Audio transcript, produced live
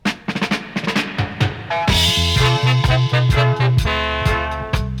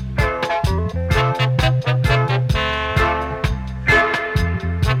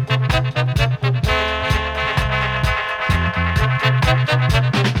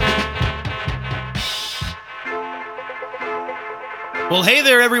Well, hey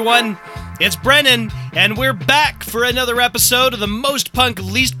there, everyone. It's Brennan, and we're back for another episode of the Most Punk,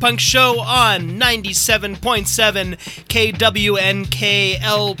 Least Punk show on 97.7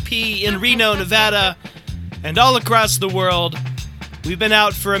 KWNKLP in Reno, Nevada, and all across the world. We've been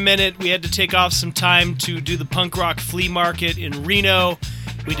out for a minute. We had to take off some time to do the punk rock flea market in Reno.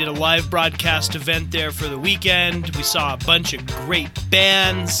 We did a live broadcast event there for the weekend. We saw a bunch of great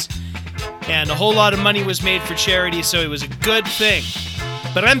bands, and a whole lot of money was made for charity, so it was a good thing.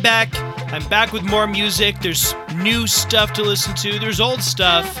 But I'm back. I'm back with more music. There's new stuff to listen to. There's old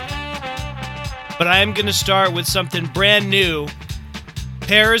stuff. But I am going to start with something brand new.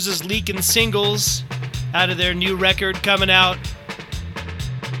 Pears is leaking singles out of their new record coming out.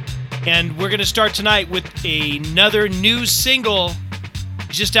 And we're going to start tonight with another new single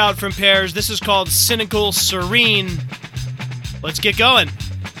just out from Pears. This is called Cynical Serene. Let's get going.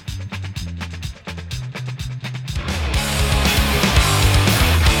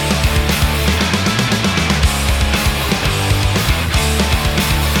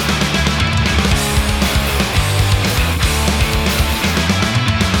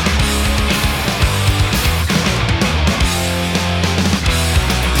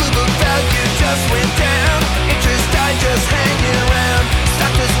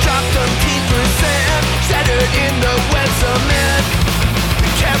 In the wet cement,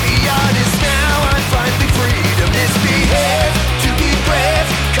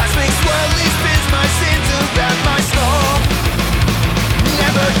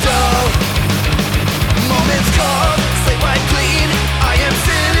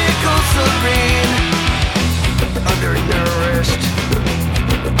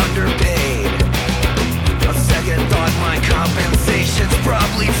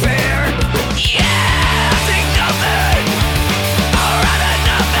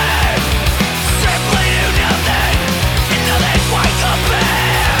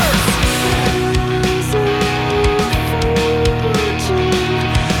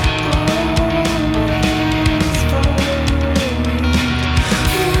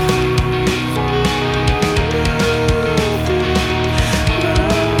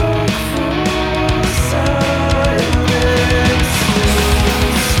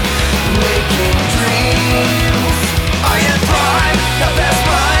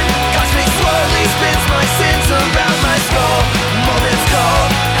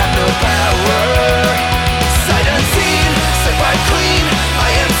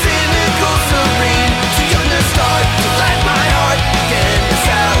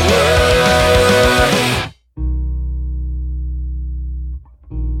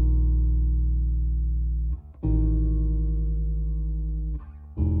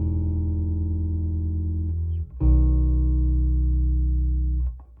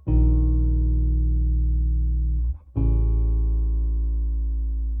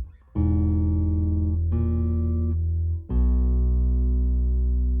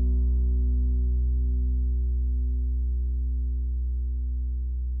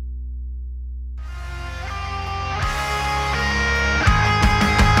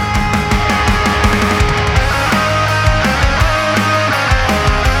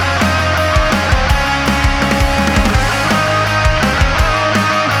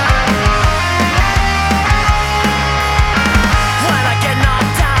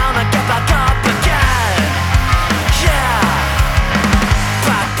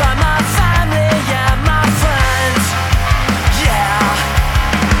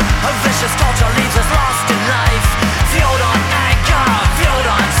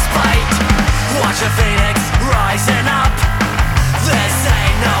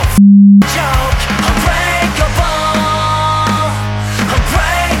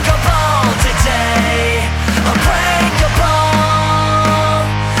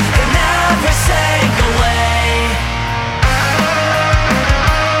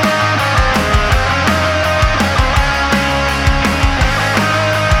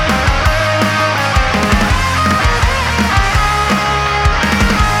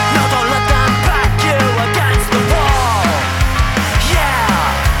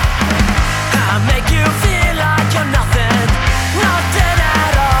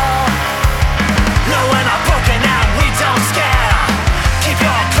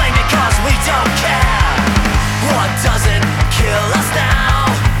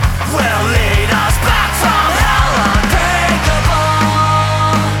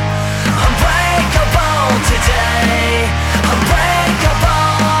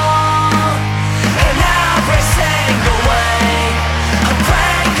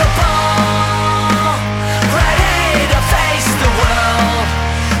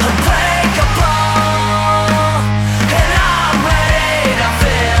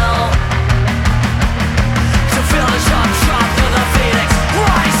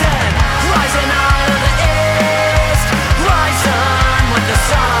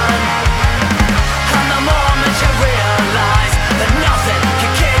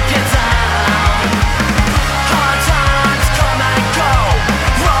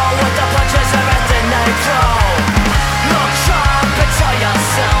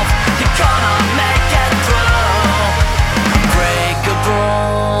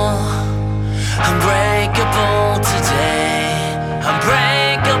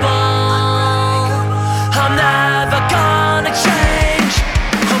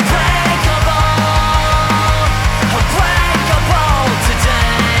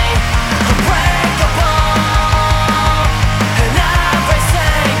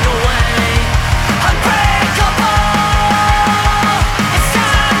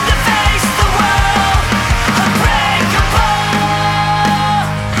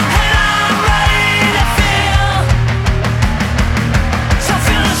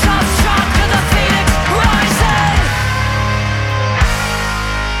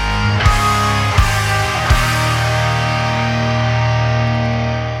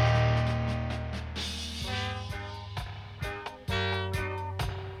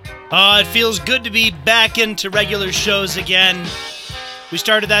 It feels good to be back into regular shows again. We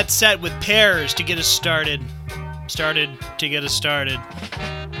started that set with Pears to get us started.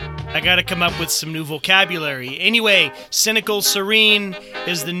 I gotta come up with some new vocabulary. Anyway, Cynical Serene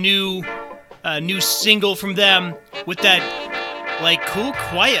is the new single from them with that, like, cool,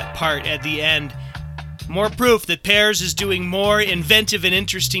 quiet part at the end. More proof that Pears is doing more inventive and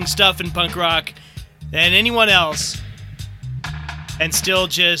interesting stuff in punk rock than anyone else. And still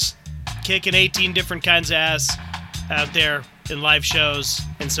just kicking 18 different kinds of ass out there in live shows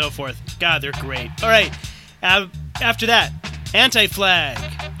and so forth. God, they're great. All right, after that, Anti-Flag,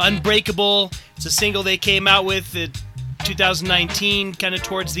 Unbreakable. It's a single they came out with in 2019, kind of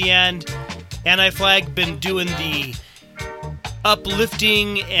towards the end. Anti-Flag been doing the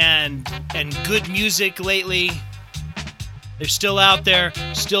uplifting and good music lately. They're still out there,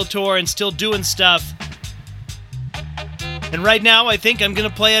 still touring, still doing stuff. And right now, I think I'm going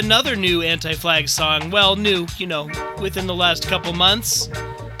to play another new Anti-Flag song. Well, new, within the last couple months.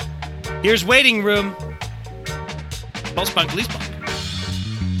 Here's Waiting Room. Pulse Punk, Lease Punk.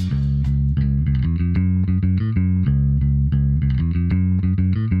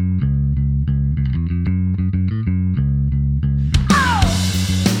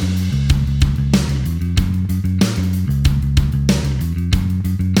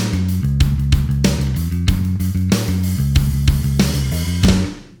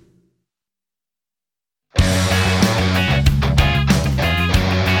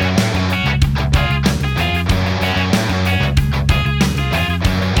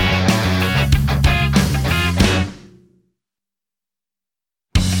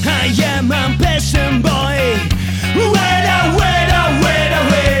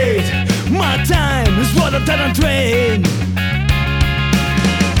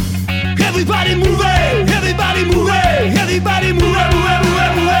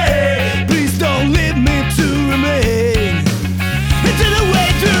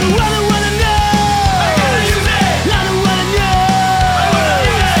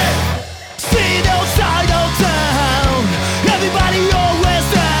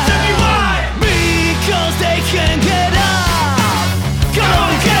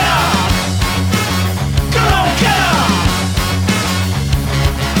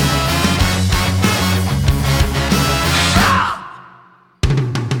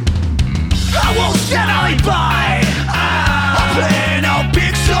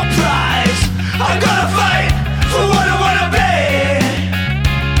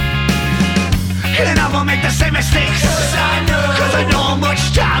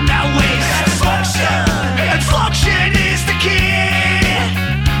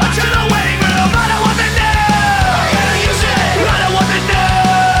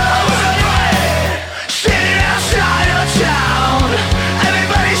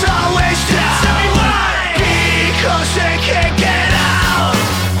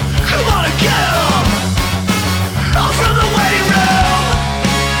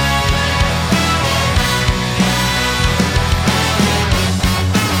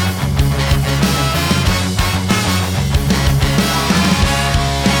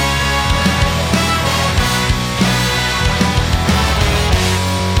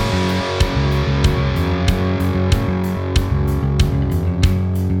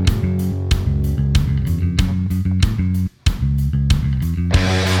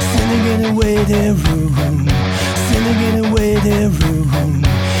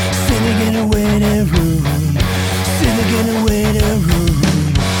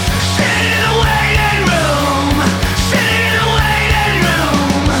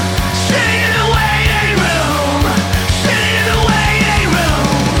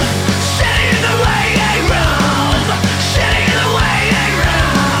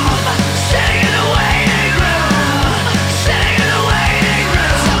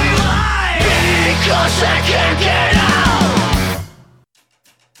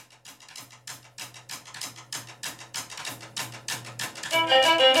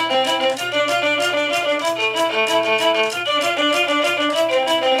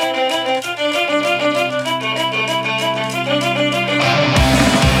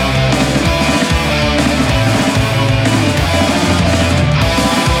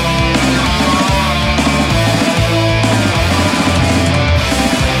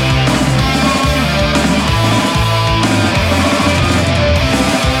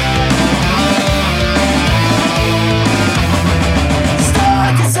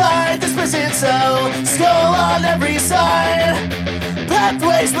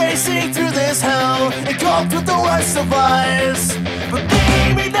 Pathways racing through this hell, engulfed with the worst of lies. But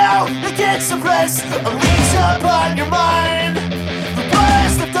baby, now you can't suppress a leash upon your mind. The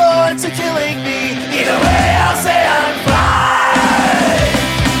stepped on to killing me. Either way, I'll say I'm fine.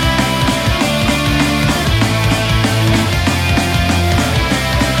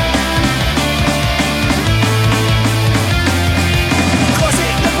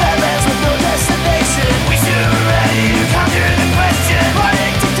 Crossing the badlands with no destination. We stood ready to conquer the question.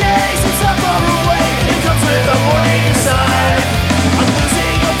 Running today, some stuff far away. It comes with the morning sun. I'm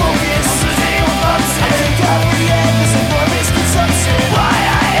losing my focus, losing my function. I think I'll react this enormous consumption. Why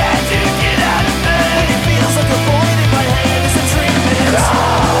I had to get out of bed when it feels like a void in my head is a treatment.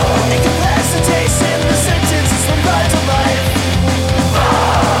 Incapacitation, the sentence is from life to life.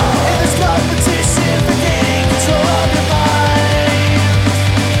 In this competition for gaining control of your mind,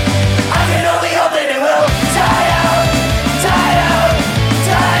 I can only hope that it will die out, die out,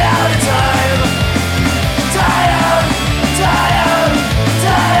 die out in time. Die out, die out,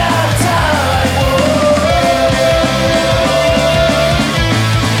 die out in time.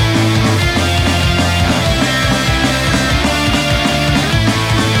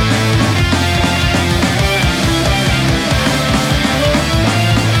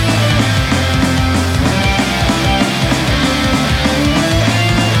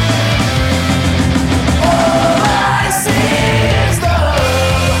 All I see is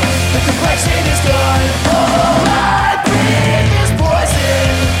the complexion is gone. All I breathe is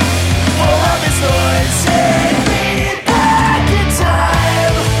poison. Full of its noise, take me back in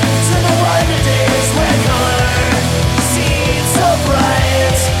time to the wonder days when color seemed so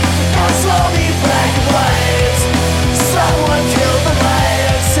bright. Now it's slowly black and white. Someone killed the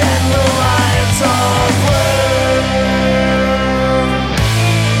lights and the lines all blur.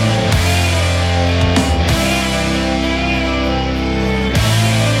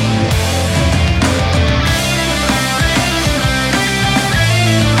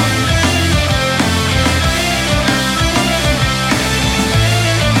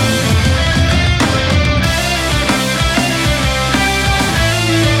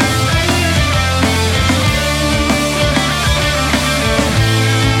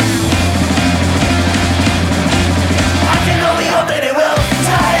 I can only hope that it will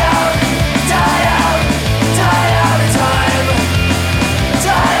die out, die out, die out in time.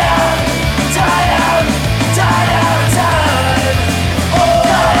 Die out, die out, die out in time. All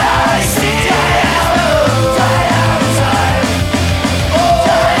I see is die out in time. All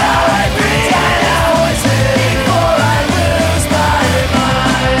I breathe is poison before I lose my mind.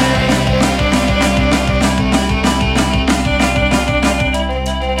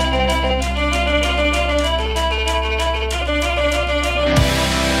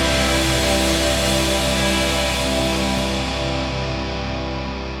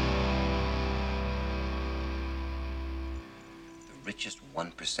 The richest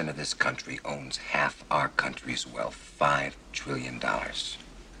 1% of this country owns half our country's wealth, $5 trillion.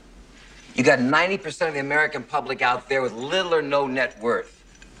 You got 90% of the American public out there with little or no net worth.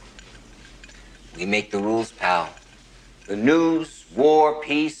 We make the rules, pal. The news, war,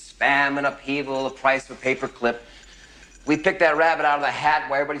 peace, famine, upheaval, the price of a paperclip. We pick that rabbit out of the hat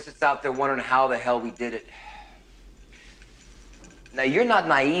while everybody sits out there wondering how the hell we did it. Now, you're not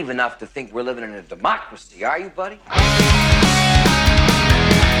naive enough to think we're living in a democracy, are you, buddy?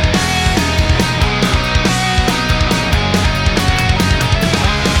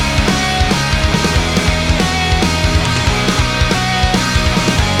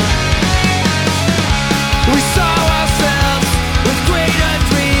 We saw ourselves with greater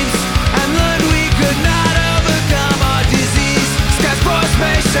dreams and learned we could not overcome our disease. Skies force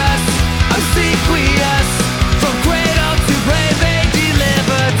spacious, obsequious, from cradle to grave they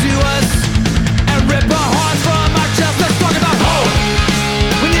deliver to us and rip our hearts from our chest.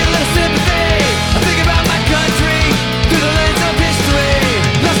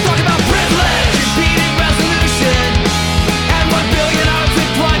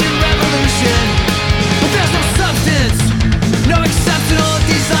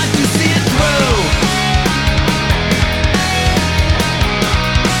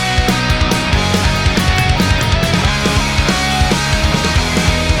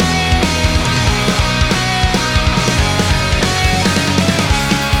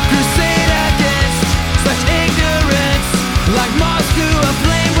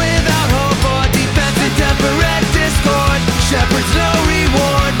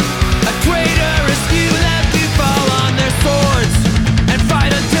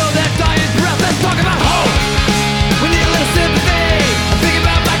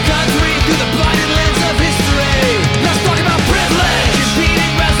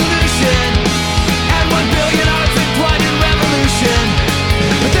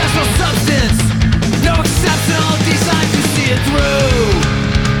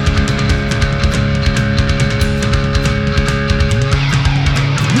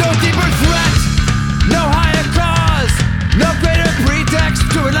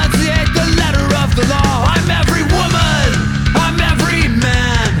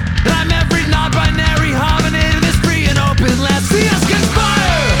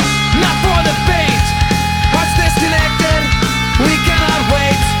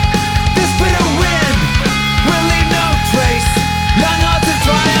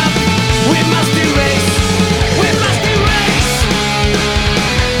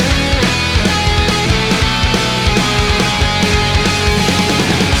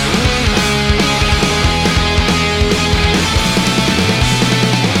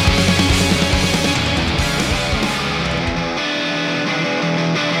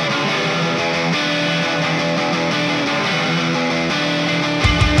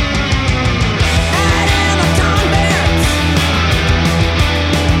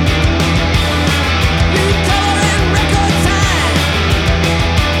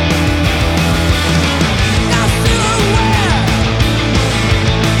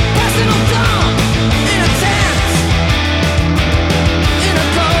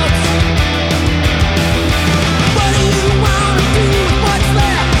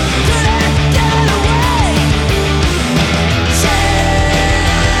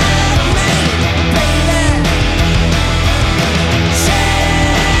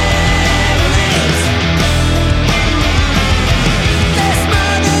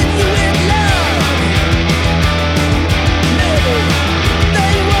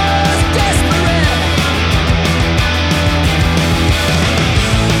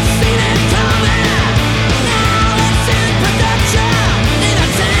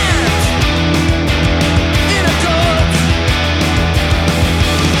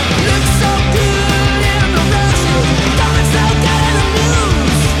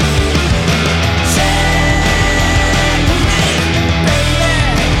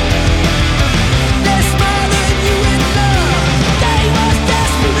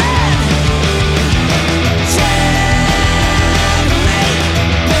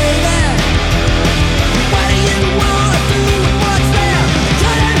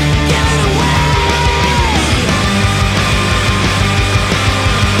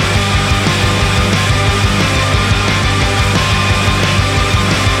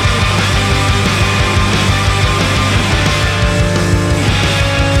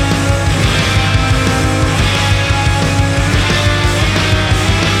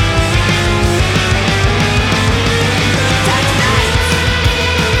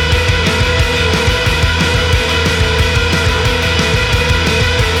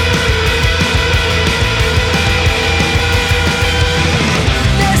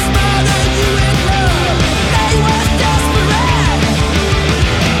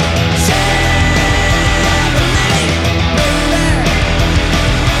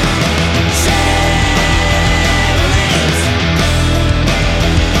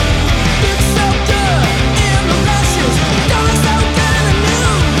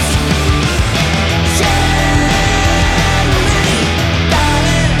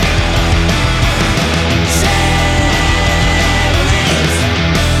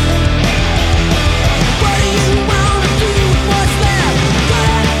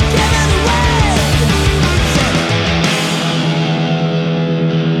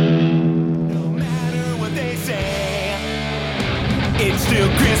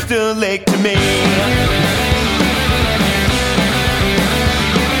 Crystal Lake to me.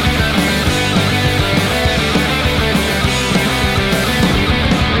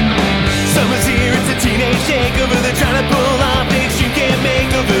 Summer's here, it's a teenage takeover. They're trying to pull off the extreme camp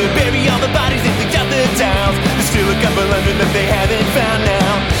makeover. Bury all the bodies and dig out the towels. There's still a couple under that they haven't found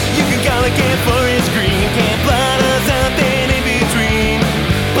now. You can call it Camp Forest Green, Camp Blood or something in between.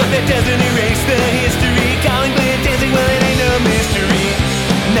 But that doesn't erase the history. Calling Blade dancing, well it ain't no mystery.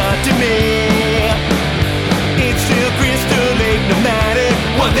 Not to me. It's still Crystal Lake no matter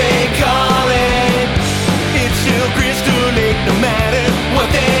what they call it. It's still Crystal Lake no matter what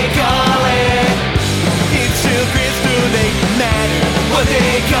they call it. It's still Crystal Lake no matter what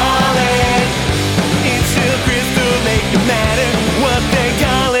they call it. It's still Crystal Lake no matter what they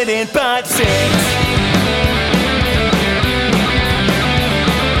call it in Part 6.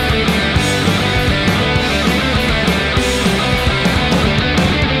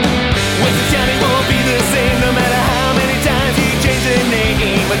 No matter how many times you change the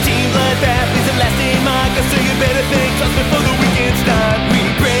name, a team bloodbath is a lasting marker, so you better think twice before the weekend start.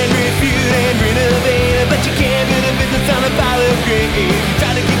 Rebrand, refute, and renovate, but you can't build a business on a pile of grave. You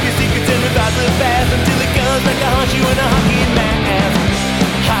try to keep your secrets and revive the past until it comes back to haunt you in a hockey mask.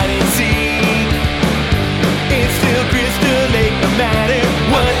 Hide and seek. It's still Crystal Lake no matter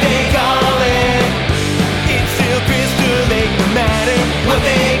what they call it. It's still Crystal Lake no matter what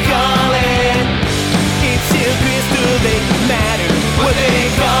they call it. It's still Crystal Lake no matter what they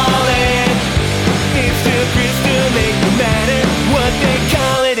call it. It's still Crystal Lake no matter what they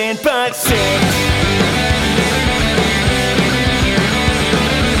call it in Part 6.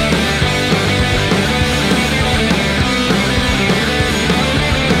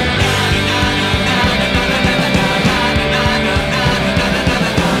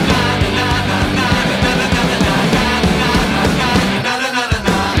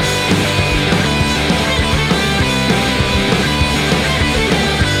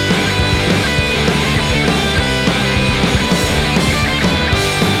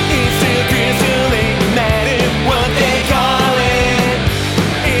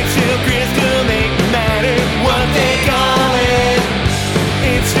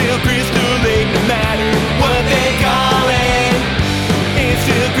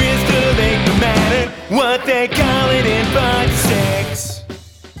 What they call it in Part 6.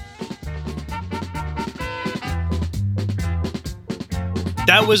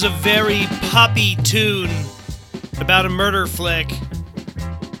 That was a very poppy tune about a murder flick.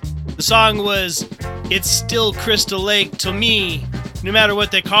 The song was It's Still Crystal Lake to me, no matter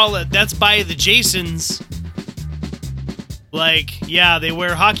what they call it. That's by the Jasons. Like, yeah, they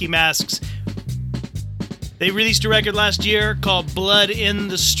wear hockey masks. They released a record last year called Blood in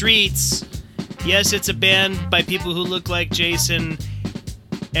the Streets. Yes, it's a band by people who look like Jason.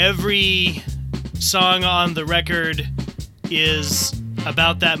 Every song on the record is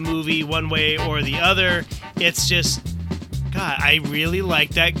about that movie one way or the other. It's just, God, I really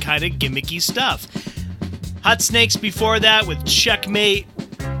like that kind of gimmicky stuff. Hot Snakes before that with Checkmate.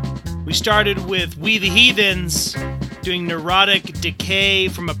 We started with We the Heathens doing Neurotic Decay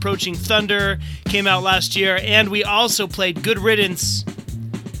from Approaching Thunder. Came out last year. And we also played Good Riddance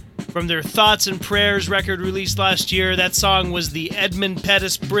from their Thoughts and Prayers record released last year. That song was the Edmund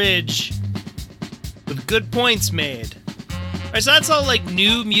Pettus Bridge with Good Points Made. Alright, so that's all like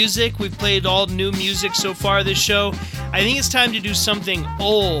new music. We've played all new music so far this show. I think it's time to do something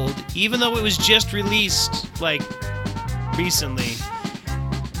old, even though it was just released like recently.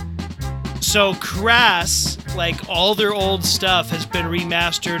 So Crass, like all their old stuff, has been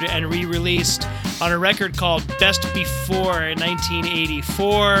remastered and re-released on a record called Best Before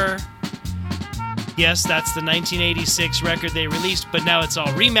 1984. Yes, that's the 1986 record they released, but now it's all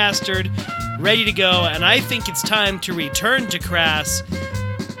remastered, ready to go, and I think it's time to return to Crass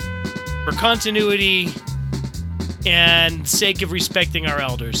for continuity and sake of respecting our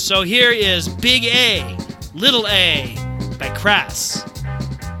elders. So here is Big A, Little A by Crass.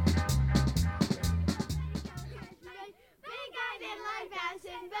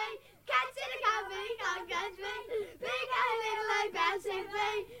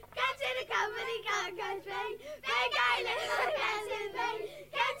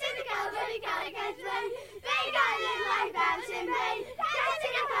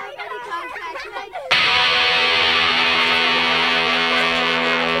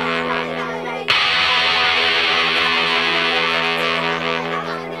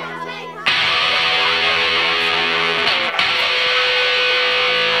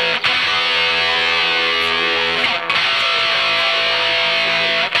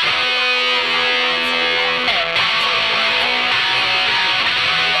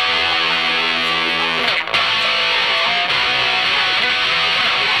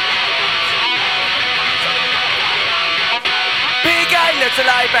 here to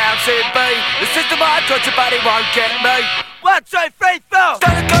lay bouncing B. The system I got you, but it won't get me. 1, 2, 3, 4.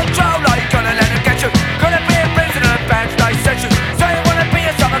 Stand in control, like you're gonna let them get you. Gonna be a prisoner, bad they set you. So you wanna be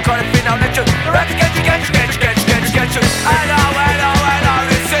a summer kind of thing, I'll let you. They're out to get you, get you, get you, get you, get you, get you. Hello, hello, hello,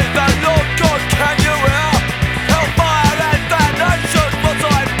 this is the Lord God, can you hear? Hellfire and damnation, what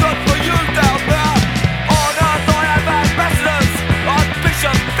I've done for you down there. On earth I have ambassadors,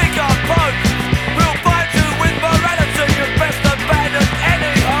 Archbishop, Vicar, Pope. We'll fight you with morality, you best abandon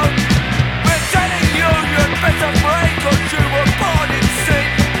any hope. We're telling you, you'd better pray, cause you were born in sin.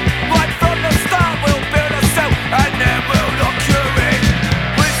 Right from the start we'll build a cell, and then we'll lock you in.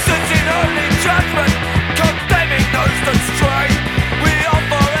 We're sitting only judgment, condemning those that stray. We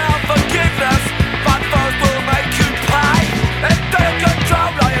offer our forgiveness, but first we'll make you pay. And take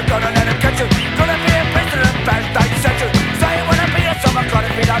control, are you gonna let them get you? Gonna be a prisoner, bad they set you. Say you wanna be a summer kind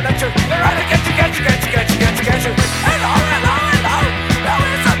of thing, I'll let you. They're out to get you, get you, get you, get you, get you, get you. Hello, hello, hello, now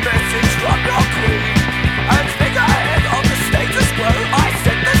here's a message from your queen. And think ahead of the status quo, I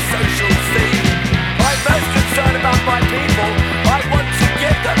set the social scene. I'm most concerned about my people, I want to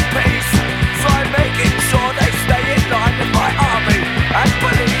give them peace. So I'm making sure they stay in line with my army and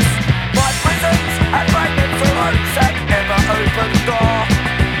police. My prisons and my mental homes and ever open door.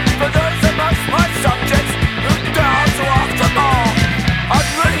 For those amongst my subjects who dare to ask for more.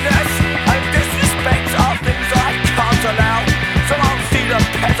 Unruliness and disrespect are things I can't allow. So I'll see the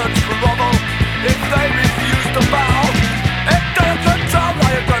peasants grovel if they refuse to bow. And don't control,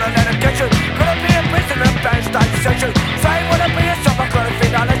 are you gonna let them get you? Gonna be a prisoner, bad they set you. Say you wanna be a summer kind of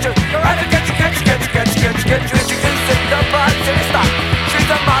thing, I'll let you. You're out to get you, get you, get you, get you, get you, get you. Introducing the bad sister, she's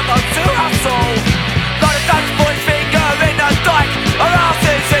a mother to us all. Got a Dutch boy's finger in the dike, her ass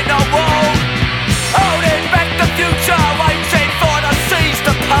is in the wall. Holding back the future, waiting for the seas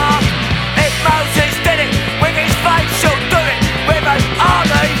to part. If Moses did it with his faith, she'll do it with an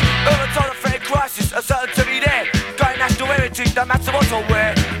army. Overtime of fair crisis, a certain to be there. Going national heritage, no matter what or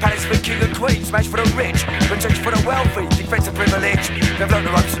where. Palace for king and queen, smash for the rich, protection for the wealthy, defense of privilege. They've learned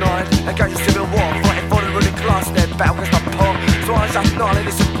the ropes tonight, engaged in civil war, fighting for the ruling class. Their battle is not poor, so I just an island,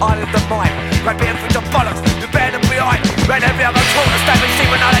 it's an island of mine. Great being through the bollocks, you bear them behind. Ran every other corner, establish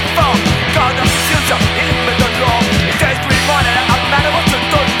even now they fall. God of the future, in with the law. It dares to remind it, no matter what you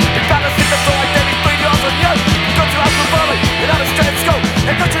do. If balance in the door, then it's 3 yards on you. You've got to have the worry, you know the straight school.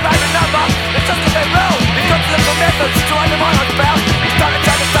 They've got your own number, it's just that they're real. You've got to look for methods to undermine us about. It's time to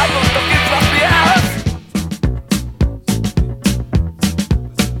turn the table, the future must be ours.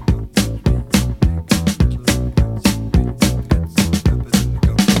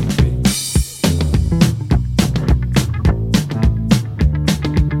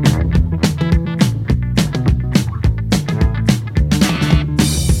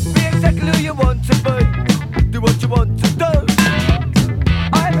 Be exactly who you want to be. Do what you want to do.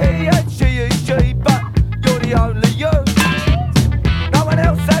 I'm he and she is she, but you're the only you. No one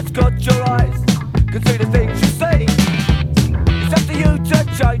else has got your eyes, can see the things you see. It's up to you to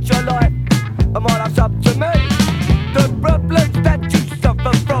change your life, and my life's up to me. The problems that you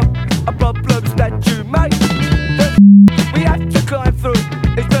suffer from are problems that you make. The we have to climb through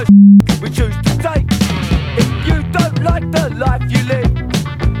is the we choose to take. If you don't like the life you live,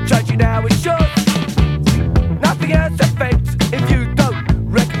 change it now is yours. Nothing else affects if you don't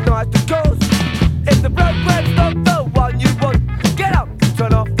recognise the cause. If the program's not the one you want, get up,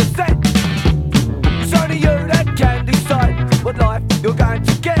 turn off the set. It's only you that can decide what life you're going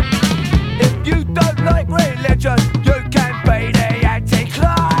to get. If you don't like religion, you can be the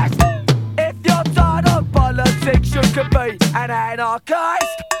Antichrist. If you're tired of politics, you can be an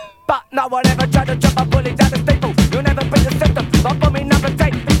anarchist. But no one ever tried to jump a bullet down the staple. You'll never be the system, but for me number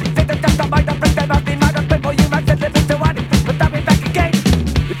 10. Sit the test of mind and break them out the mind of people. You might just live into one, but they'll be back again.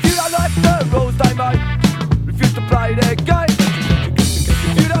 If you don't like the rules they make, refuse to play their game.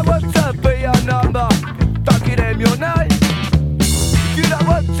 If you don't want to be a number, don't give them your name. If you don't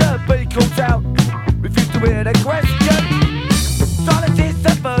want to be called out, refuse to hear the question. Silence is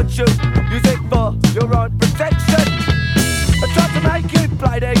a virtue, use it for your own protection. I try to make you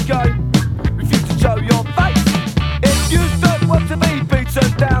play their game, refuse to show your face. If you don't want to be beaten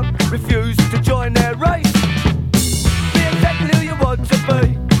down,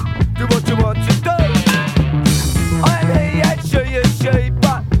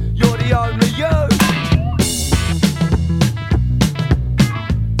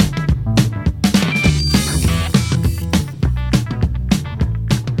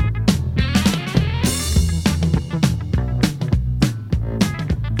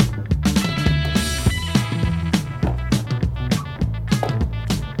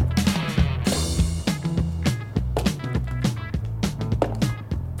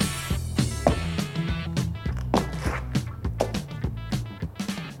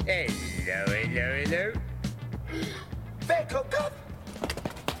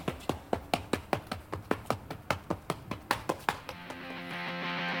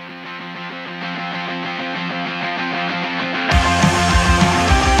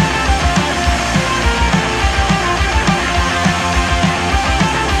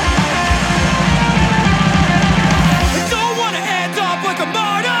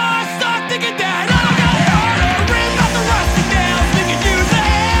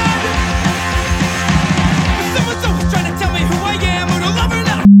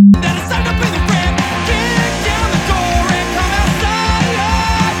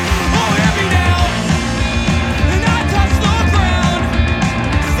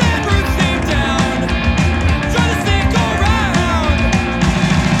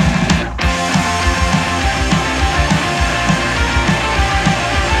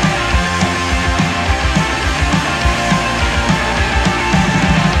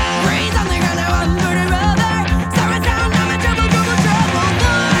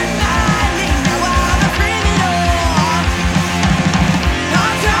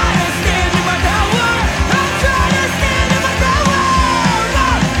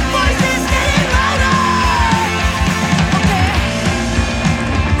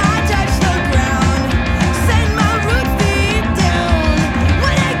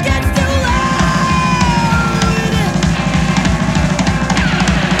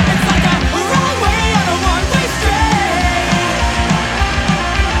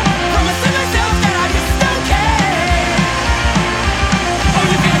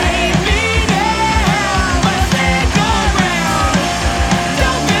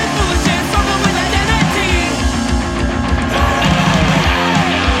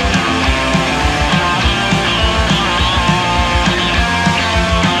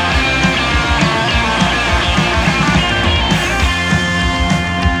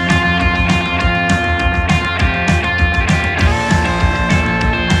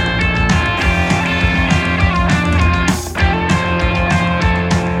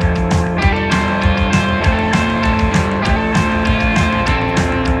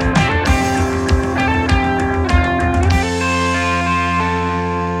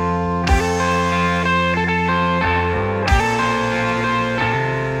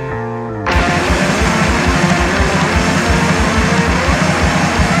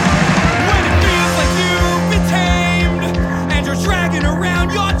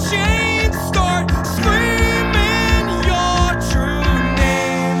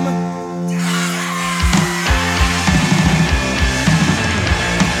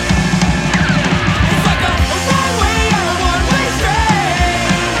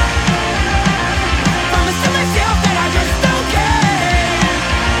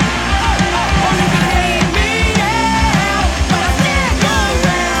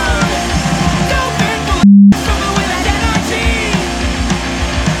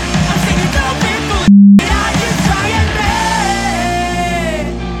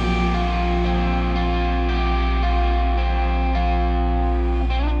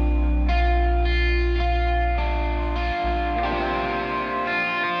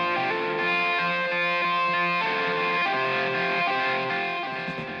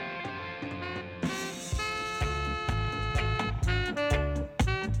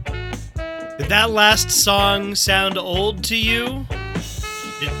 Did that last song sound old to you?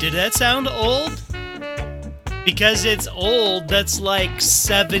 Did that sound old? Because it's old, that's like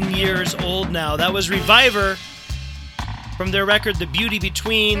 7 years old now. That was Reviver from their record The Beauty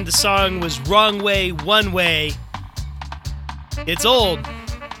Between. The song was Wrong Way, One Way. It's old,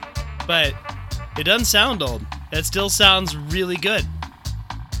 but it doesn't sound old. That still sounds really good.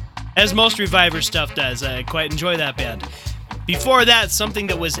 As most Reviver stuff does. I quite enjoy that band. Before that, something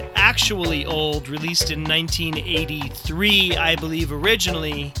that was actually old, released in 1983, I believe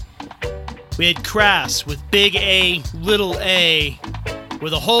originally, we had Crass with Big A, Little A,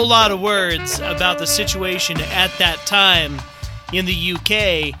 with a whole lot of words about the situation at that time in the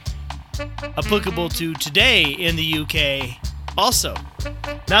UK, applicable to today in the UK also.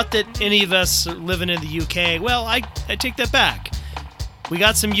 Not that any of us are living in the UK. Well, I take that back. We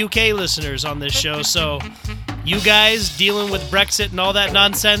got some UK listeners on this show, so you guys dealing with Brexit and all that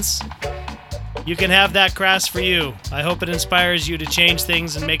nonsense, you can have that Crass for you. I hope it inspires you to change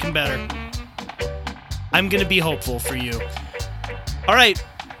things and make them better. I'm going to be hopeful for you. All right.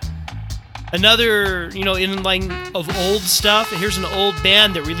 Another, in line of old stuff. Here's an old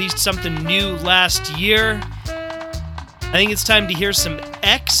band that released something new last year. I think it's time to hear some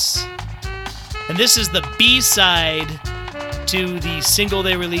X. And this is the B-side to the single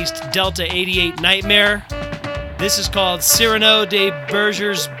they released, Delta 88 Nightmare. This is called Cyrano de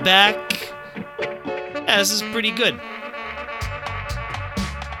Berger's Back. Yeah, this is pretty good.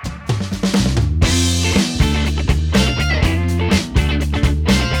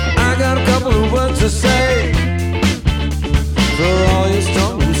 I got a couple of words to say for all your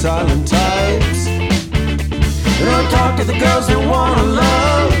stumbling silent types. Don't talk to the girls that wanna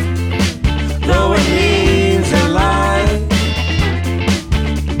love, though it means they lie.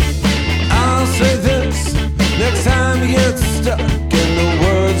 I'll say this next time you get stuck and the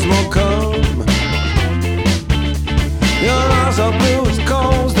words won't come. Your eyes are blue as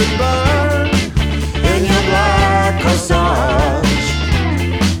coals that burn in your black corsage.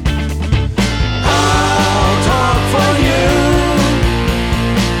 I'll talk for you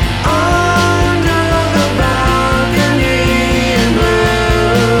under the balcony in blue.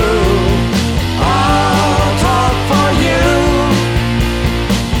 I'll talk for you.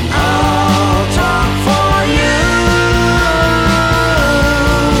 I'll talk for you.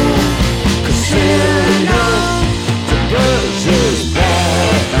 'Cause Cyrano de Berger's back.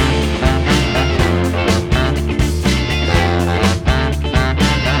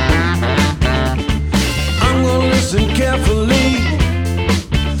 I'm gonna listen carefully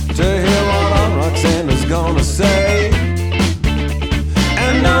to hear what our Roxanna's gonna say.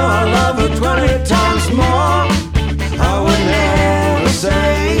 And now I love her 20 times more. I would never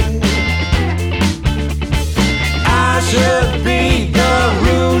say I should be the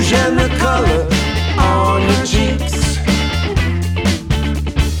rouge and the color on your cheeks.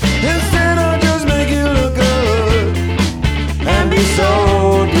 Instead I'll just make you look good and be so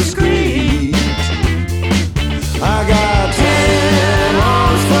discreet. I got 10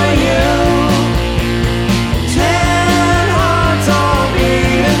 arms for you, 10 hearts all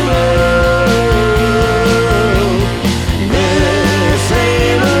beating blue. This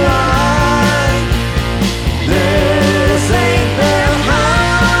ain't a lie, this ain't their high.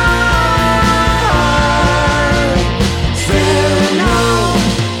 Cyrano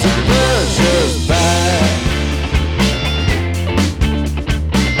de Berger's back.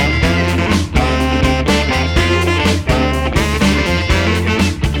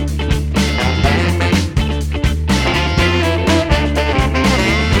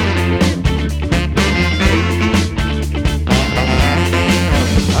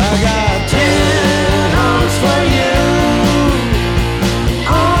 I got 10 arms for you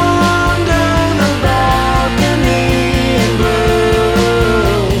under the balcony in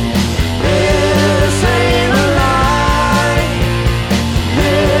blue. This ain't a lie,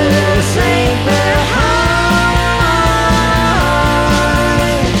 this ain't their high.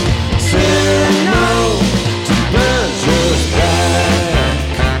 Cyrano de Berger's back.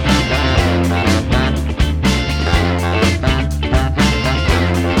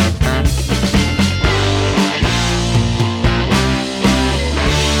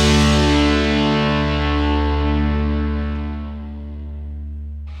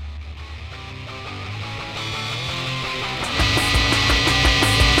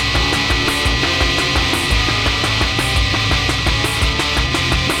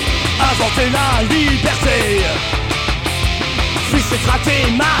 Inventer la liberté, fuir, éclater,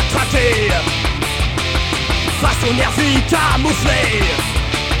 matraquer, face aux nervis camouflés,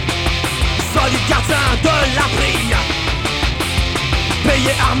 solide gardien de l'abri,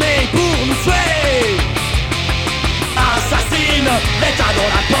 payés armés pour nous tuer. Assassine, l'État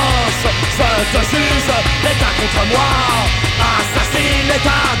dans la poche. Je te juge, l'État contre moi. Assassine,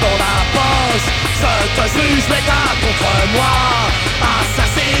 l'État dans la poche. Je te juge, l'État contre moi.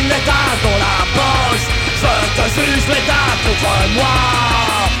 Assassine, l'État dans la poche. Je te juge, l'État contre moi.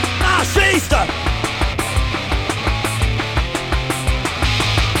 Fasciste.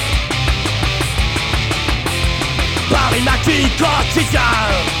 Paris maquis quotidien.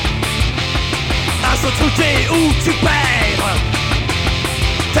 Un jeu truqué où tu perds.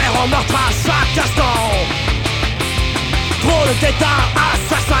 Terre en meurtre à chaque instant. Drôle d'état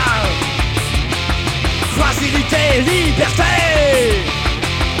assassin. Fragilité, liberté.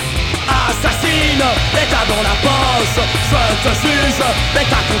 Assassine, l'État dans la poche. Je te juge,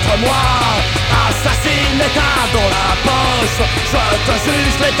 l'État contre moi. Assassine, l'État dans la poche. Je te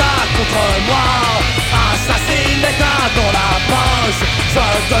juge, l'État contre moi. Assassine, l'État dans la poche. Je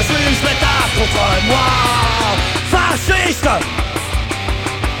te juge, l'État contre moi. Fasciste.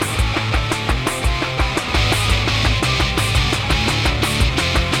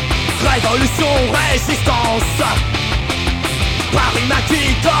 Révolution, résistance. Paris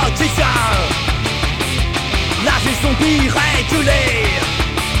maquis quotidien. La vie zombie régulée.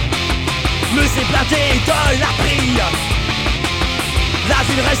 Musée blindé de la prie. La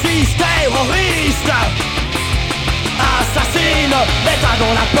ville résiste, terroriste. Assassine, l'État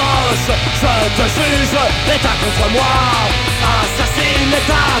dans la poche. Je te juge, l'État contre moi. Assassine,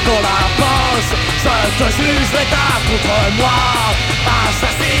 l'État dans la poche. Je te juge, l'État contre moi.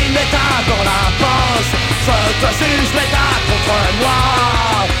 Assassine, l'État dans la poche. Je te juge, l'État contre moi.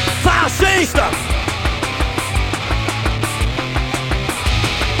 Fasciste.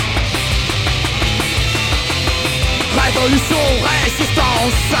 Révolution,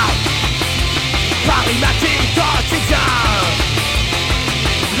 résistance. Paris maquis quotidien.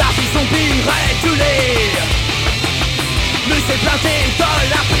 La vie zombie régulée. Musée blindé de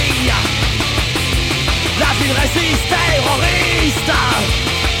la prie. La ville résiste, terroriste.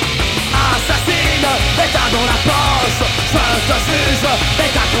 Assassine, l'État dans la poche. Je te juge,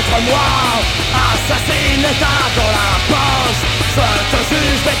 l'État contre moi. Assassine, l'État dans la poche. Je te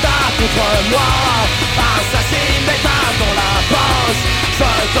juge, l'État contre moi. Assassine, l'État dans la poche. Je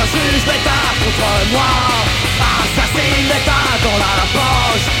te juge, l'État contre moi. Assassine, l'État dans la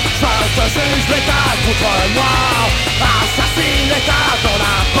poche. Je te juge, l'État contre moi. Assassine, l'État dans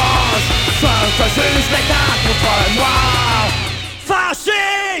la poche. Je te juge, l'État contre moi.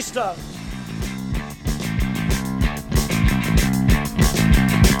 Fasciste.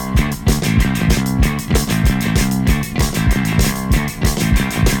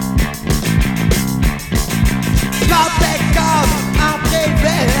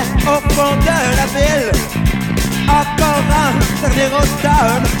 Au fond de la ville, encore un dernier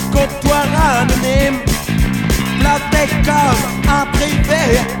automne contre toi anonyme. Planté comme un privé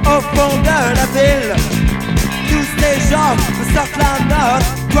au fond de la ville. Tous les gens me sortent la note,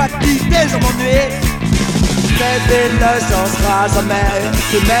 toi qui déjà m'ennuie. Cette ville ne changera jamais,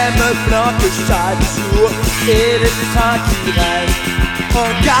 le même plan que chaque jour. Et les trains qui restent en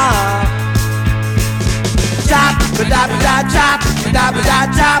gare. Chap, chap,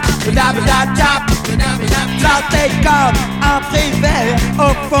 planté comme un privé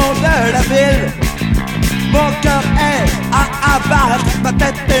au fond de la ville. Mon cœur est à abattre, ma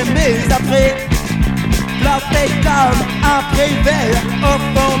tête est mise à prix. Planté comme un privé au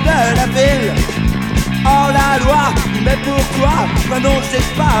fond de la ville. Oh la loi, mais pourquoi moi non j'ai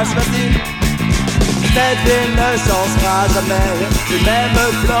pas choisi? Cette ville ne changera jamais, le même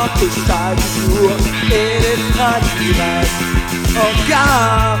plan que chaque jour. Et les trains qui restent en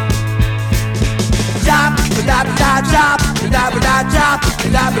gare. Jap, jap, jap, jap, jap,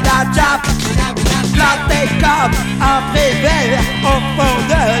 jap, jap, jap. Planté comme un privé au fond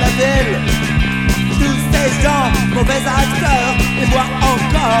de la ville. Tous ces gens, mauvais acteurs, et moi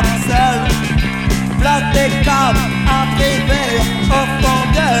encore seul. Planté comme un privé au fond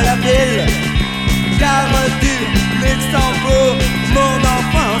de la ville. Gare du Luxembourg, mon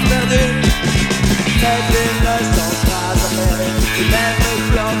enfance perdue. Cette ville ne changera jamais, le même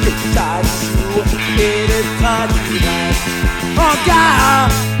plan que chaque jour. Et les trains qui restent en gare.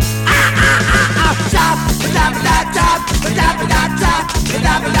 Chap, chap, chap, chap, chap, chap,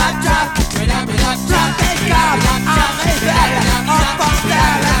 chap, chap. Planté comme un réveil, enfant de la ville. Planté comme un réveil, enfant de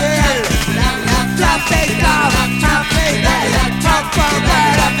la ville. Planté, planté, comme un privé.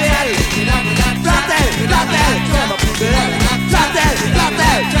 Planté, planté, comme un privé. Planté,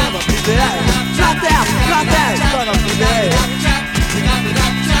 planté, comme un privé. Planté, planté, comme un privé.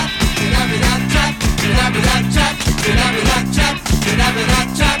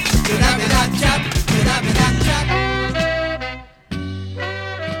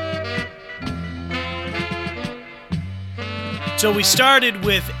 So we started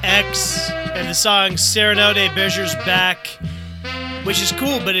with X and the song Serenade Berger's Back, which is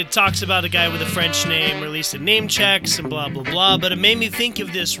cool, but it talks about a guy with a French name, released in name checks and blah, blah, blah. But it made me think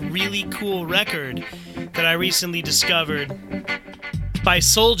of this really cool record that I recently discovered by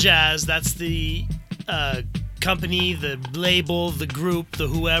Soul Jazz. That's the company, the label, the group, the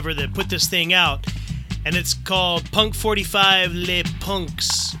whoever that put this thing out. And it's called Punk 45 Les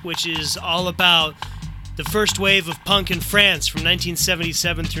Punks, which is all about the first wave of punk in France from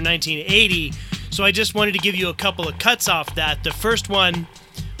 1977 through 1980. So I just wanted to give you a couple of cuts off that. The first one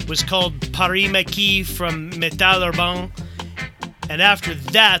was called Paris Maquis from Metal Urbain. And after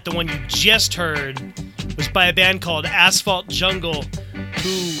that, the one you just heard was by a band called Asphalt Jungle,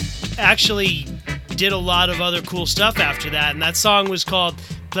 who actually did a lot of other cool stuff after that. And that song was called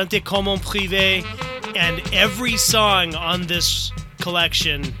Planté comme un privé. And every song on this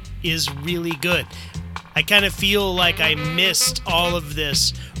collection is really good. I kind of feel like I missed all of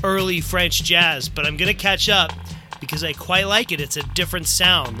this early French jazz, but I'm going to catch up because I quite like it. It's a different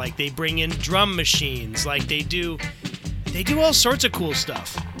sound. Like they bring in drum machines, like they do all sorts of cool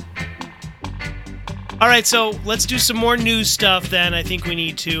stuff. All right, so let's do some more new stuff then. I think we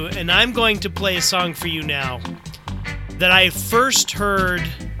need to. And I'm going to play a song for you now that I first heard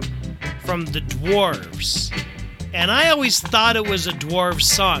from the Dwarves. And I always thought it was a Dwarves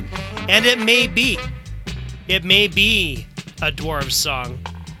song. And it may be. It may be a Dwarves song.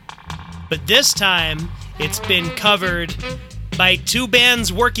 But this time, it's been covered by two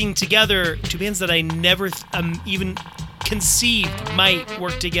bands working together. Two bands that I never even conceived might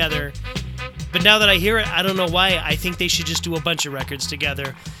work together. But now that I hear it, I don't know why. I think they should just do a bunch of records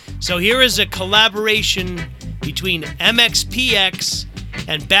together. So here is a collaboration between MXPX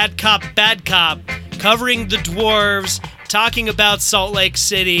and Bad Cop, covering the Dwarves, talking about Salt Lake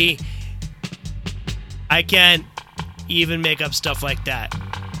City. I can't even make up stuff like that.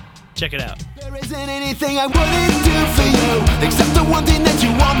 Check it out. There isn't anything I wouldn't do for you, except the one thing that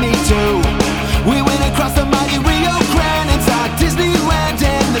you want me to. We went across the mighty Rio Grande and saw Disneyland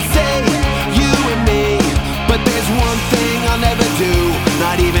and the sea, you and me. But there's one thing I'll never do,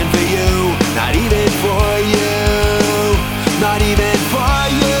 not even for you, not even for you, not even for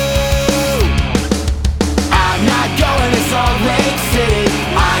you. I'm not going to Salt Lake City.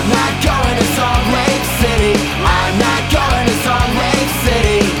 I'm not going to Salt Lake City. I'm not going to Salt Lake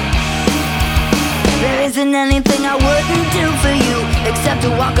City. There isn't anything I wouldn't do for you, except to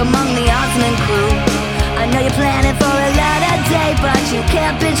walk among the oddsman crew. I know you're planning for a latter day, but you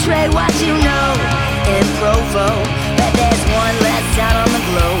can't betray what you know. In Provo, that there's one less town on the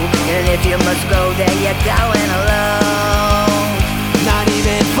globe, and if you must go there, you're going alone. Not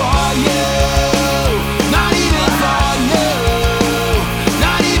even for you. Not even for you.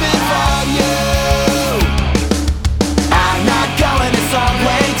 Not even for you. I'm not going to Salt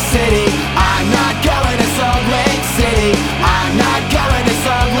Lake City. I'm not going to Salt Lake City. I'm not going to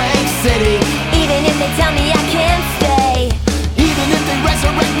Salt Lake City. Even if they tell me I can't stay, Even if they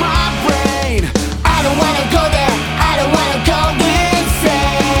resurrect my brain, I don't wanna go there, I don't wanna go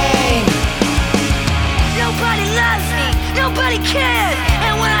insane. Nobody loves me.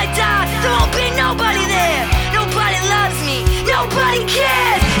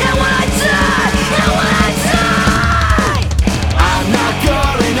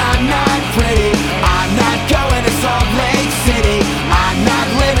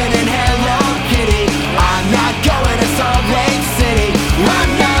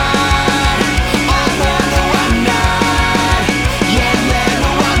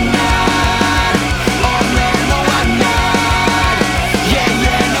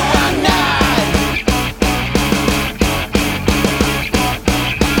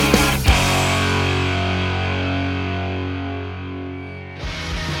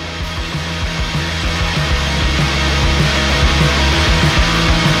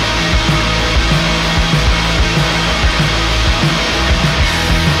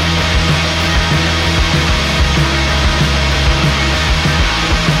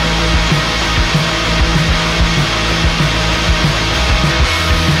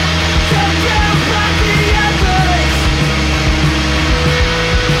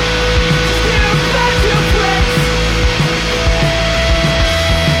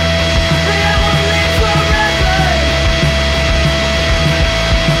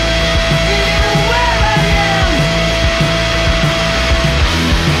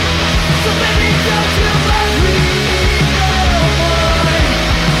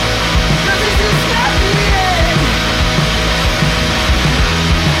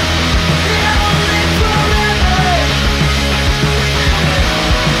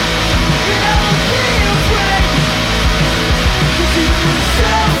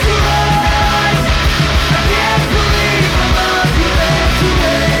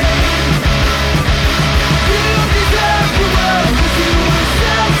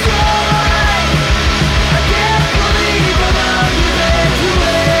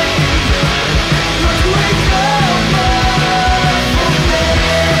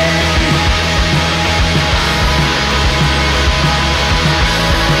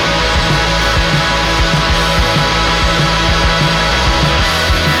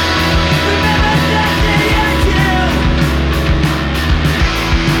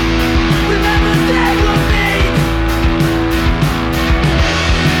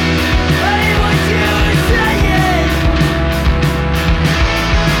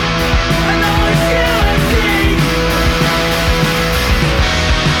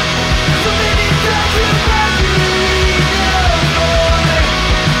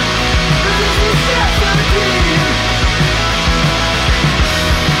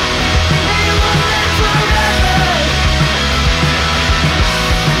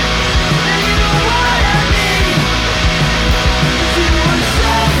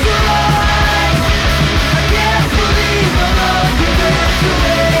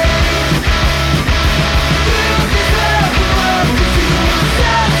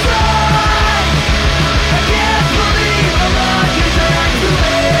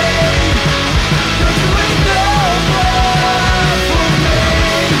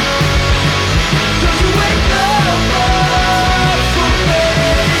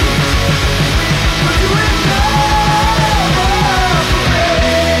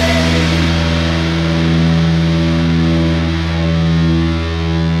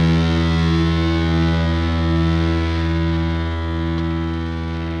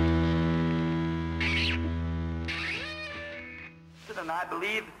 I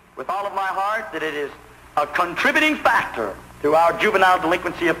believe with all of my heart that it is a contributing factor to our juvenile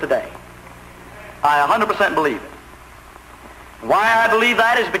delinquency of today. I 100% believe it. Why I believe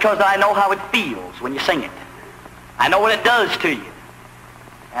that is because I know how it feels when you sing it. I know what it does to you.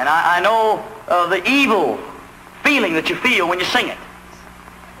 And I know the evil feeling that you feel when you sing it.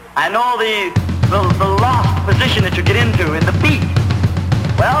 I know the lost position that you get into in the beat.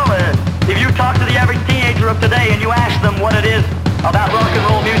 Well, if you talk to the average teenager of today and you ask them what it is about rock and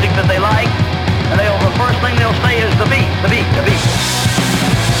roll music that they like, and the first thing they'll say is the beat, the beat, the beat.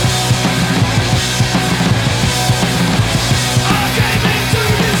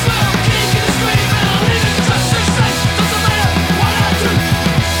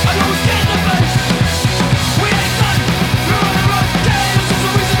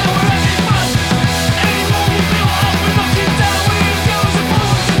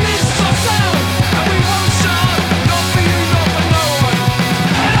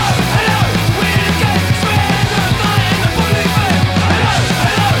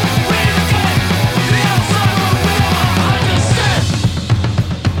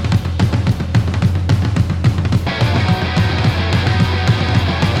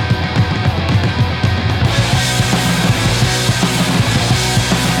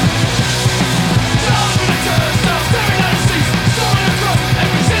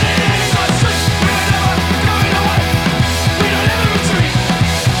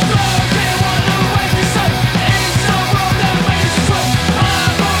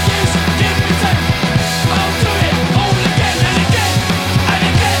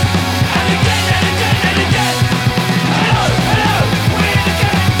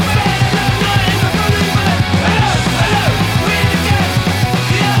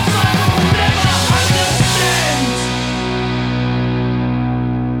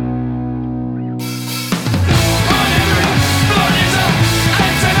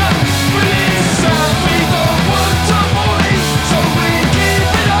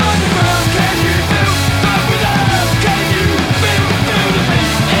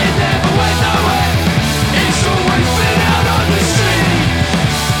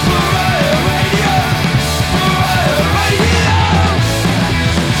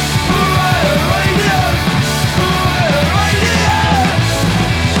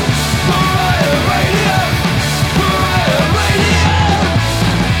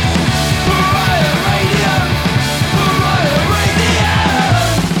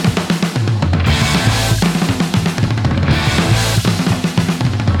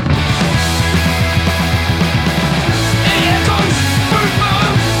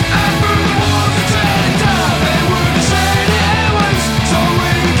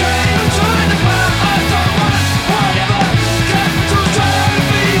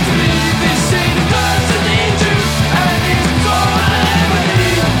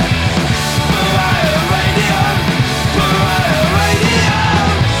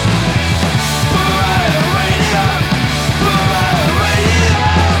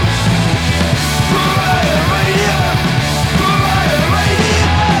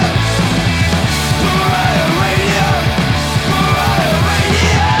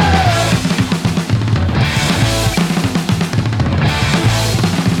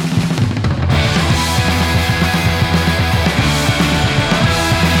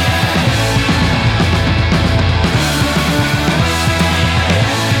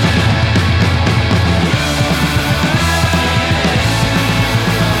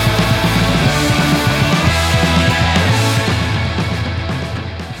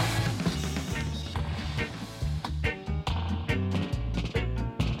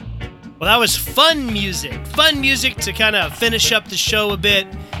 Well, that was fun music. Fun music to kind of finish up the show a bit.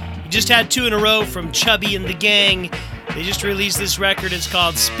 We just had 2 in a row from Chubby and the Gang. They just released this record. It's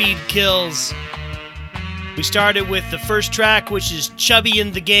called Speed Kills. We started with the first track, which is Chubby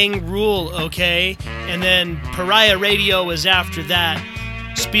and the Gang Rule, okay? And then Pariah Radio was after that.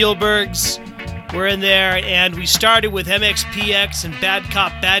 Spielberg's were in there, and we started with MXPX and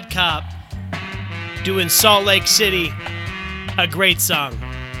Bad Cop, doing Salt Lake City, a great song.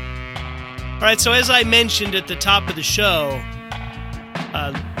 All right, so as I mentioned at the top of the show,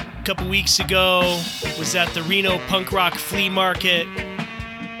 a couple weeks ago, was at the Reno Punk Rock Flea Market.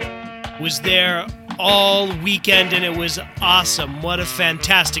 Was there all weekend, and it was awesome. What a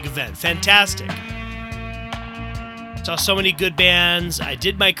fantastic event. Fantastic. Saw so many good bands. I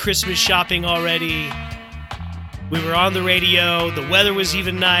did my Christmas shopping already. We were on the radio. The weather was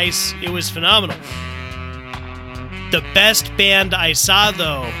even nice. It was phenomenal. The best band I saw,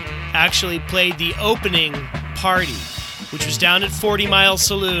 though, actually played the opening party, which was down at 40 Mile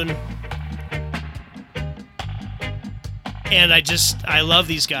Saloon. And I love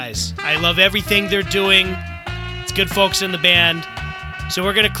these guys. I love everything they're doing. It's good folks in the band. So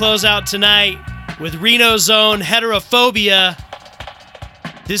we're going to close out tonight with Reno's own Heterophobia.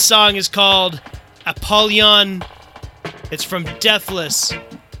 This song is called Apollyon. It's from Deathless, a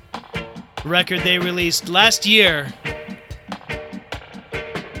record they released last year.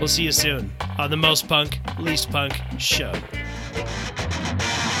 We'll see you soon on the Most Punk, Least Punk show.